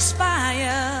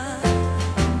uninspired.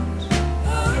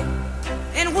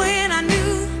 And when I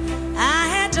knew I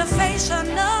had to face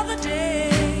another day,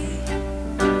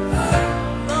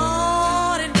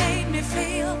 Lord, it made me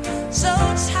feel so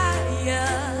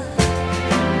tired.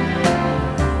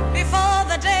 Before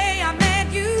the day I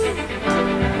met you,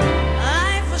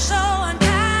 life was so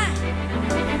unkind.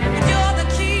 And you're the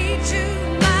key to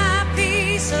my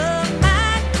peace of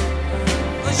mind.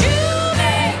 'Cause you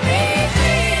make me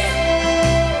feel,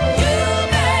 you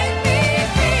make me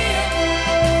feel,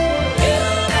 you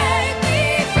make me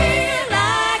feel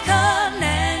like a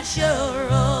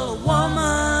natural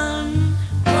woman.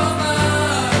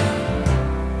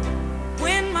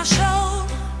 When my soul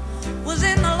was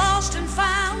in the lost and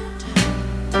found,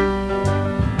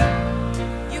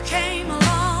 you came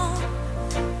along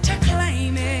to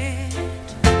claim it.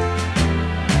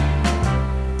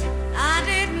 I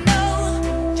didn't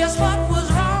know just what was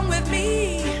wrong with me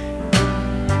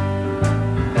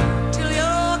till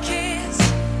your kiss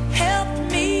helped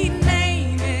me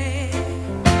name it.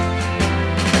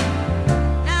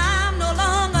 Now I'm no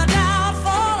longer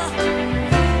doubtful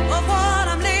of what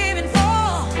I'm living for.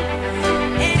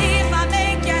 And if I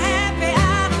make you happy,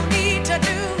 I don't need to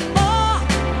do more.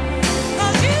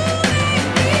 'Cause you make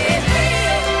me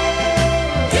feel,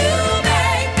 you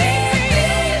make me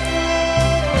feel,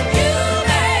 you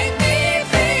make me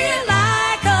feel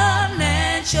like a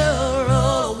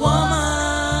natural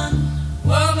woman.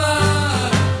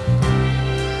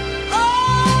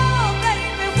 Oh,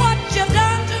 baby, what you've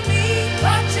done to me,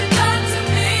 what you've done to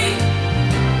me.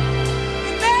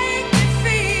 You make me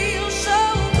feel so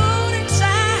good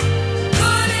inside,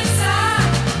 good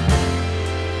inside.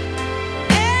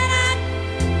 And I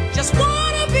just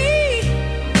wanna be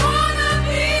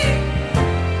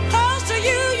close to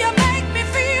you. You make me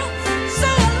feel so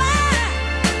alive.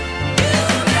 You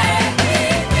make me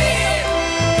feel,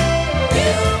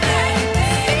 you make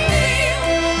me feel,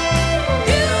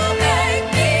 you make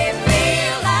me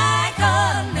feel like a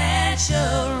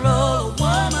natural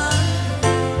woman.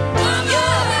 You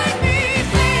make me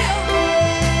feel,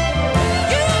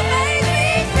 you make me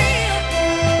feel,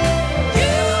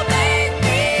 you make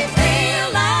me feel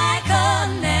like a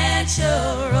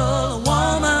natural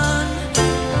woman.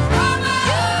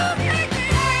 You make me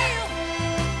feel,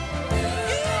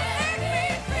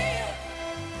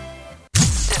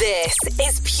 This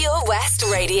is Pure West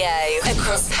Radio.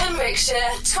 Across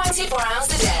Pembrokeshire, 24 hours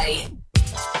a day.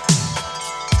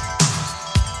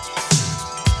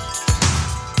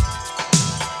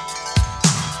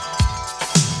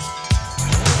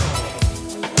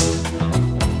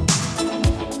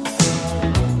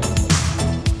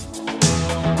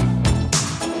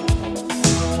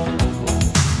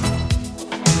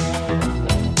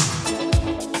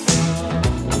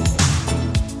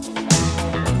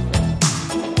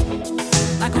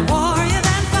 like a warrior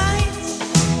that fights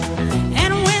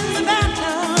and wins the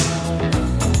battle.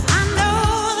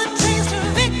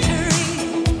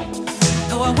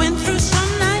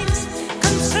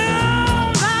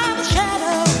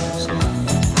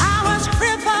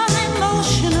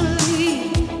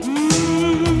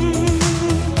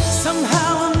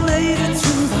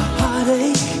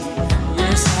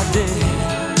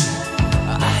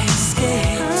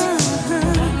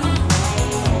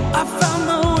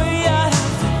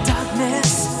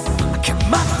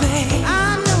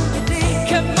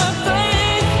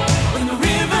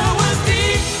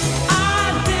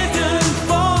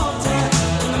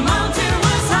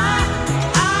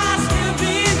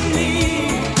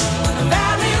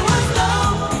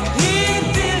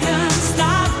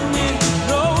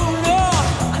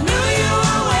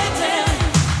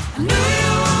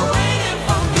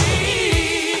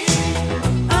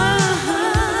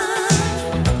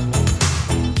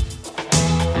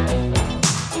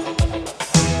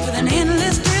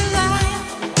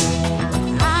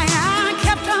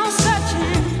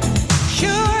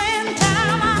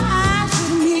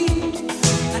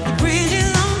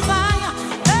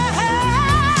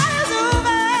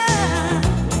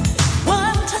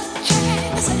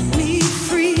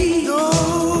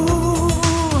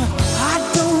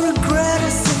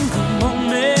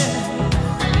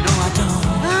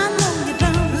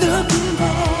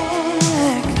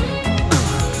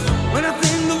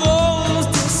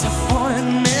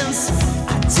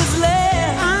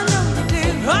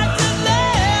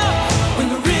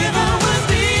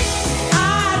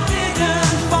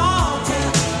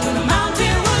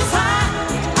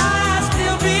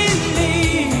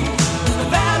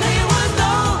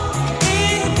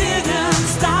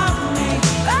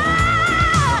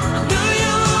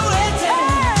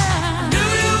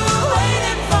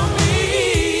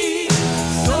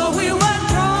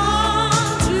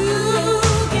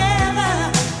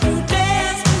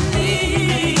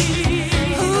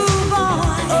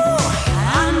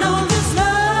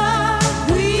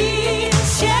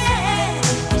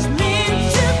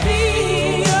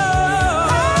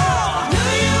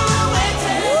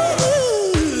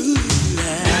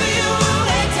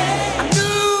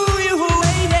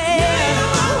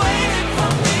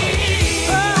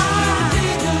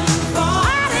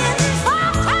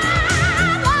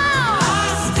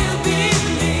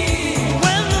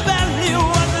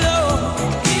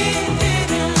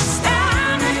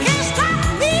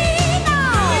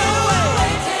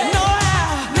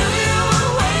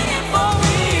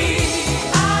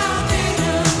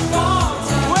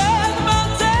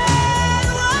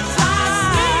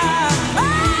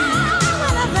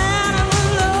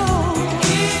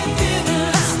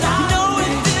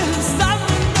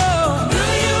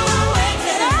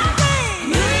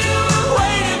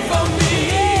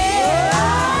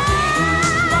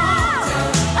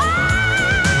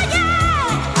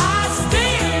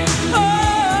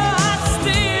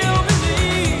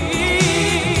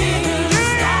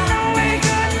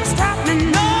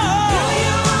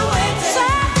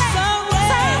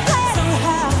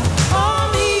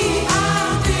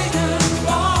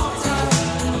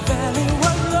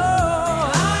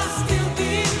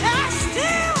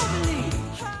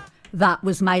 That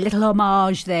was my little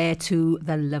homage there to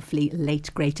the lovely late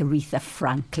great Aretha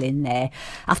Franklin there.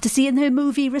 After seeing her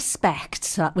movie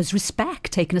Respect, that was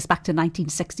Respect, taking us back to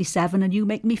 1967, and You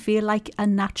Make Me Feel Like a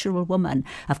Natural Woman,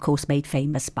 of course made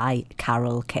famous by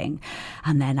Carole King.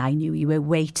 And then I Knew You Were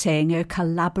Waiting, her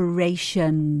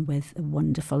collaboration with the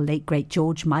wonderful late great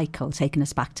George Michael, taking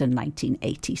us back to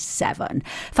 1987.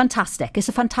 Fantastic. It's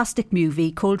a fantastic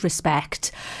movie called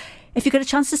Respect. If you get a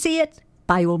chance to see it,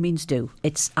 by all means do.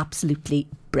 It's absolutely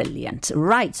brilliant.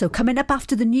 Right, so coming up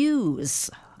after the news,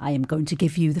 I am going to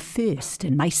give you the first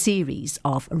in my series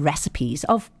of recipes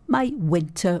of my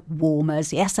winter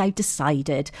warmers. Yes, I've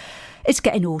decided it's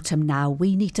getting autumn now.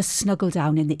 We need to snuggle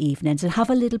down in the evenings and have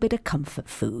a little bit of comfort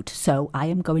food. So I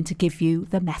am going to give you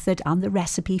the method and the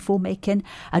recipe for making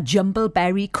a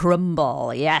jumbleberry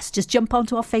crumble. Yes, just jump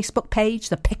onto our Facebook page.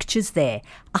 The picture's there.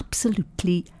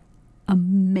 Absolutely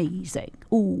amazing.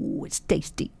 Ooh, it's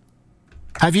tasty.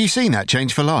 Have you seen that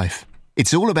Change for Life?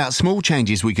 It's all about small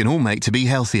changes we can all make to be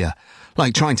healthier,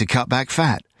 like trying to cut back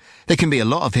fat. There can be a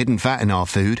lot of hidden fat in our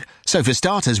food, so for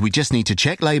starters we just need to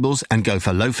check labels and go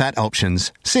for low-fat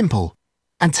options. Simple.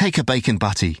 And take a bacon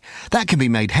butty. That can be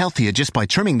made healthier just by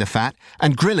trimming the fat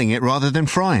and grilling it rather than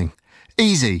frying.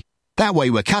 Easy. That way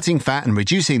we're cutting fat and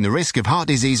reducing the risk of heart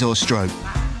disease or stroke.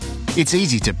 It's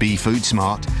easy to be food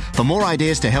smart. For more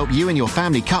ideas to help you and your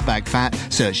family cut back fat,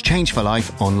 search Change for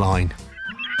Life online.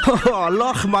 Oh,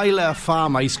 Lochmeyler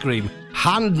Farm Ice Cream.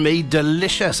 Handmade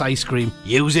delicious ice cream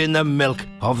using the milk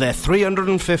of their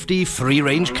 350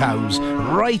 free-range cows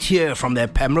right here from their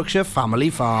Pembrokeshire family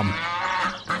farm.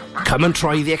 Come and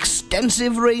try the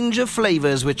extensive range of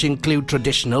flavours which include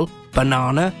traditional,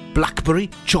 banana, blackberry,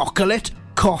 chocolate,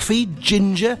 coffee,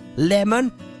 ginger,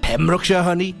 lemon, Pembrokeshire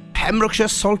honey, Pembrokeshire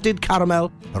salted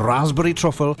caramel, raspberry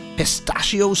truffle,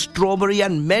 pistachio, strawberry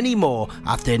and many more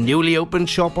at their newly opened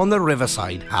shop on the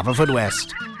Riverside,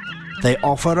 Haverfordwest. They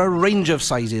offer a range of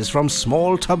sizes from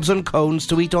small tubs and cones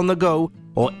to eat on the go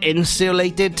or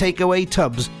insulated takeaway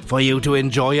tubs for you to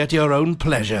enjoy at your own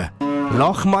pleasure.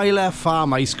 Lochmeyler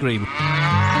Farm Ice Cream.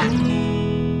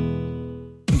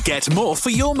 Get more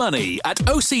for your money at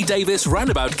OC Davis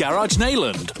Roundabout Garage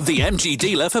Neyland, the MG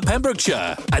dealer for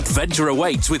Pembrokeshire. Adventure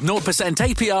awaits with 0%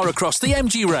 APR across the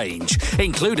MG range,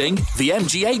 including the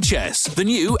MG HS, the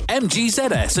new MG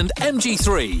ZS and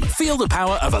MG3. Feel the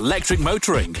power of electric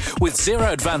motoring with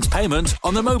zero advance payment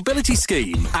on the mobility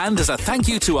scheme. And as a thank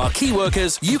you to our key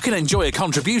workers, you can enjoy a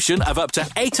contribution of up to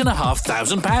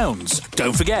 £8,500.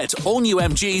 Don't forget, all new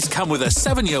MGs come with a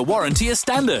 7-year warranty as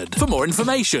standard. For more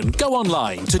information, go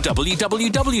online to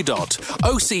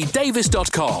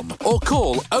www.ocdavis.com or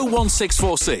call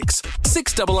 01646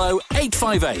 600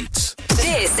 858.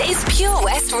 This is Pure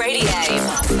West Radio.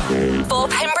 For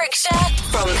Pembrokeshire,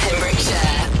 from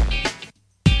Pembrokeshire.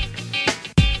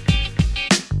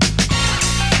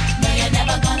 No, you're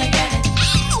never gonna get it.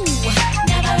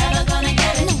 Never ever gonna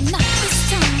get it. No, not this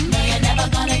time. No, you're never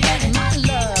gonna get it. My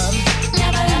love.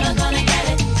 Never ever gonna get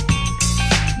it.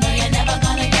 No, you're never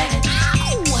gonna get it.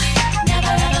 Never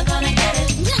ever gonna get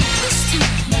it. Not this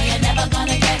time. No, you're never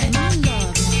gonna get it. My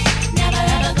love. Never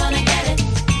ever gonna get it.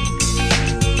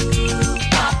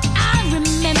 I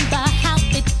remember how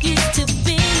it used to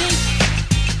be.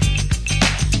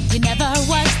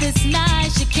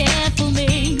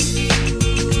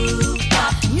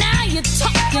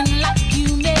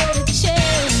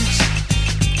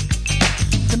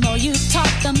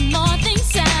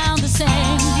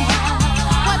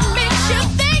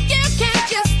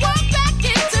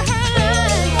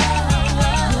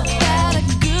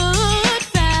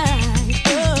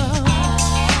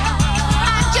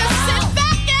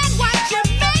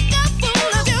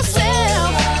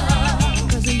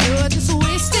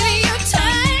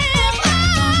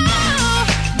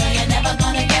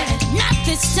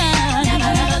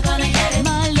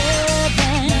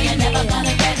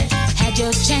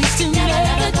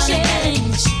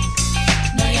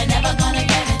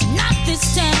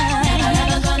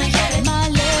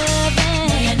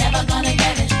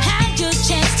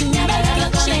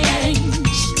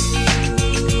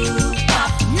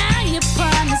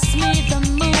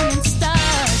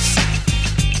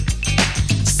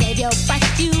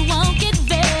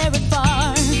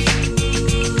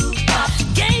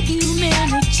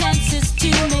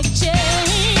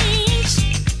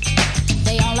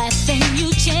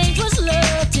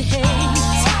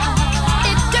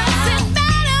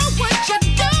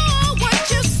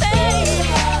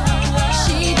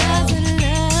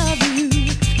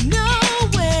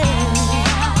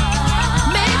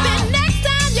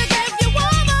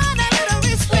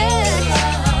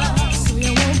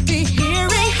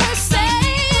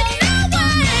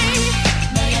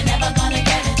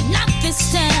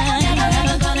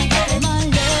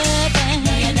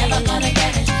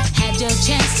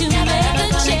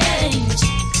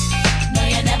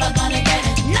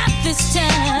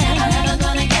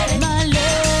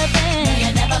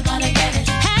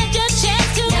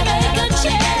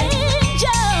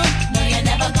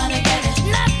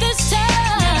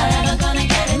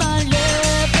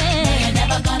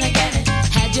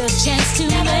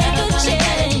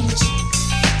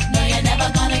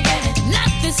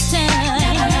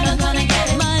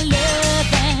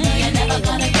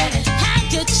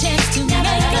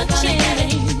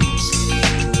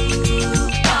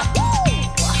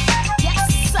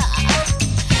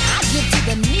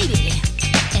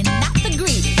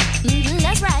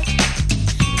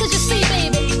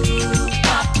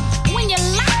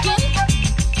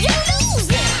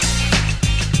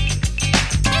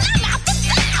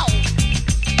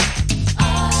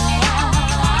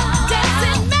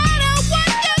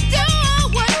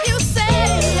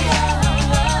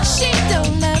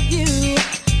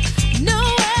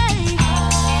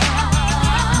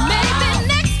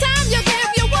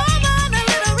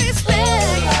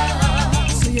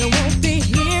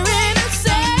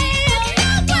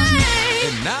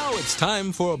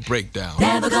 time for a breakdown.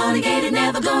 Never gonna get it,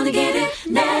 never gonna get it,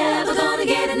 never gonna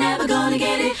get it, never gonna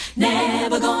get it,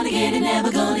 never gonna get it,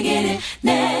 never gonna get it,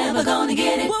 never gonna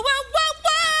get it. Whoa, whoa, whoa,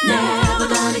 whoa. Never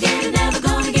gonna get it, never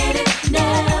gonna get it,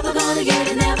 never gonna get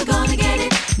it, never gonna get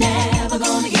it, never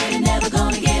gonna get it, never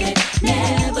gonna get it,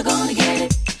 never gonna get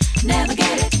it, never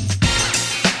get it.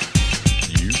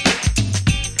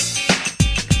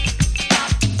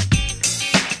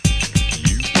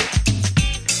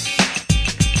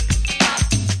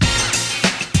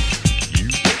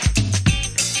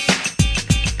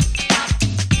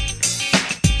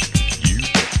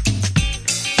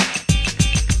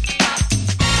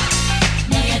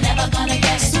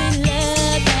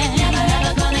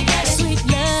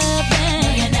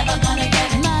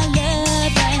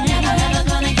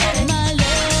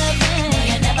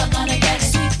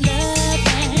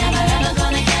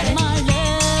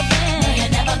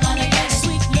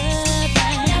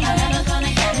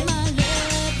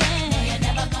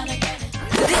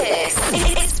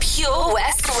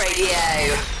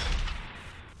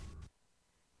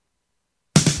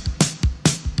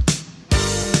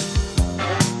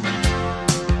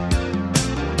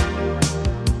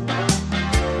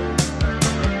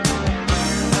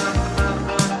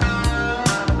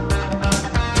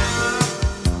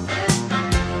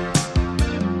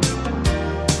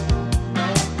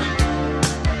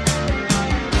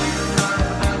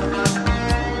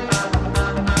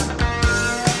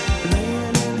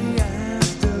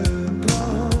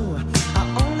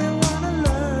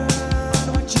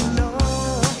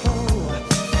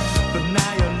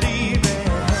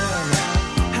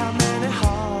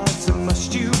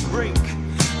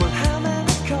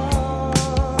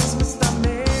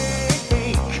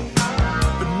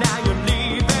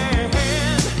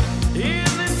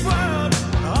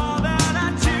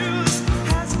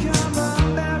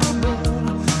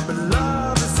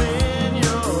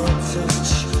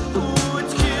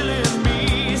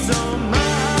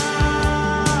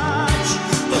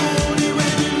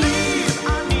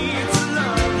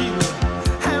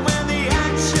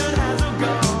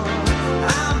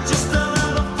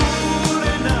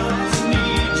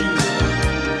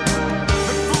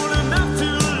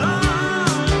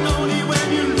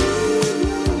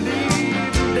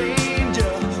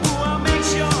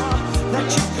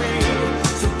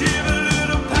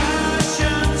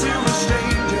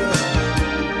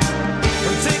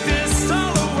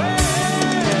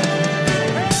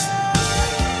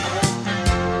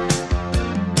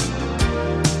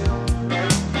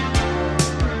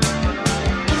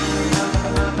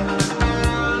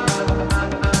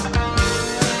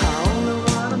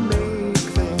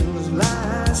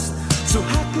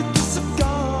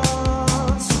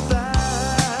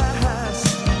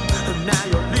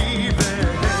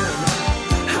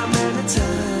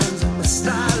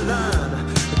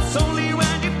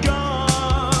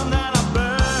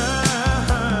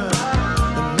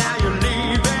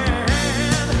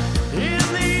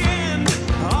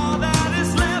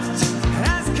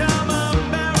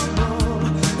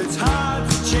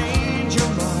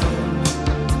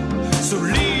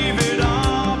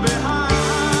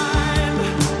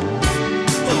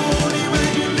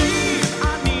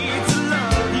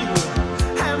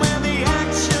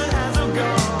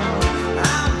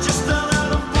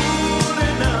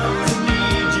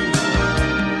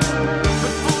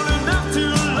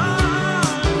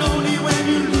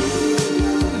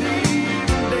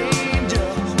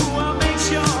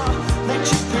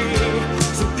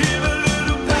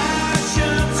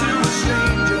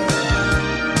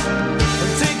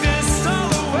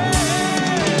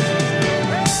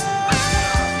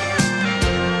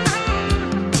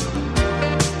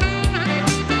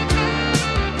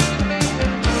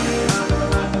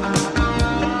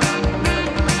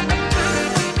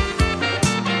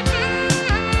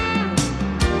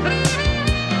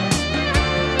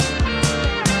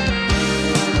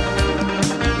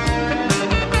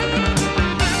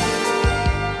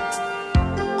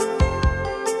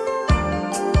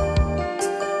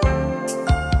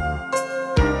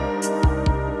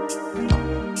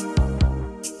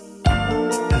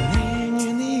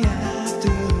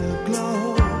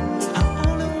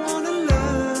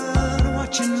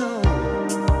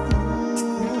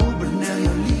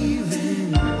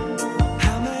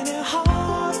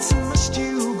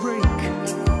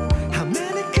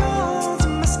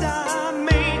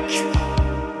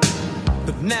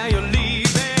 Now you're leaving.